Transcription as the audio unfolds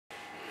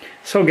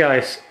So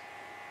guys,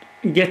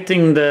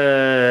 getting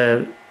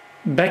the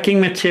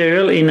backing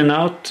material in and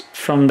out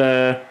from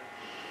the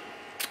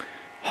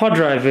hard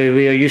drive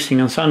we are using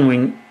on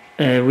Sunwing,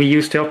 we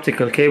use the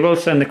optical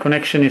cables and the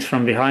connection is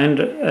from behind.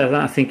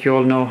 I think you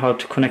all know how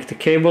to connect the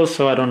cables,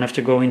 so I don't have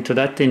to go into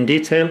that in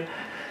detail.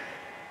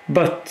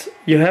 But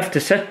you have to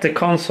set the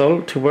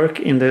console to work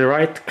in the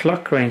right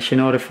clock range in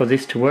order for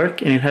this to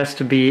work, and it has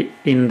to be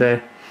in the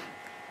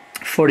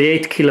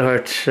 48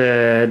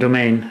 kilohertz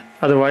domain.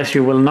 Otherwise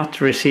you will not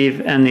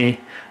receive any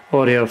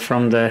audio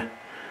from the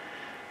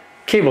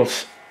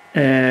cables.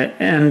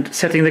 And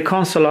setting the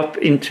console up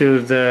into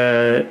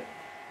the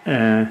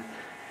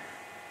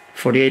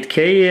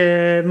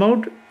 48K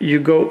mode, you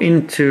go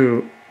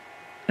into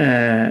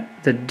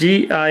the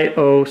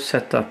DIO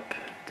setup.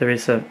 There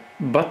is a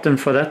button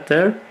for that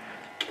there,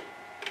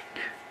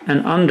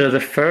 and under the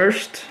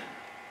first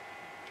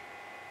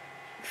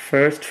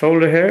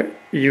folder here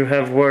you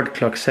have word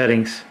clock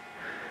settings,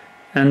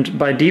 and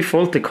by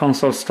default the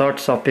console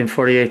starts up in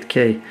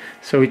 48K,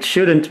 so it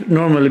shouldn't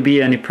normally be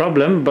any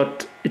problem,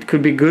 but it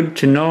could be good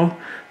to know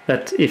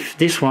that if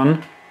this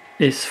one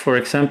is, for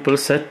example,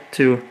 set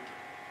to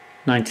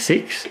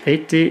 96,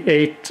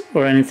 88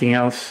 or anything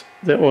else,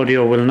 the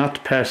audio will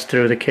not pass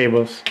through the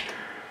cables.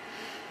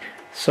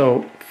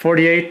 So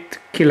 48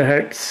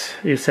 kilohertz,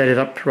 you set it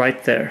up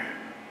right there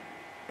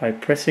by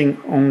pressing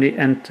only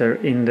enter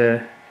in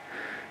the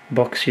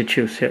box you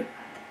choose here.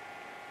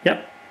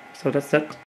 Yep, so that's that.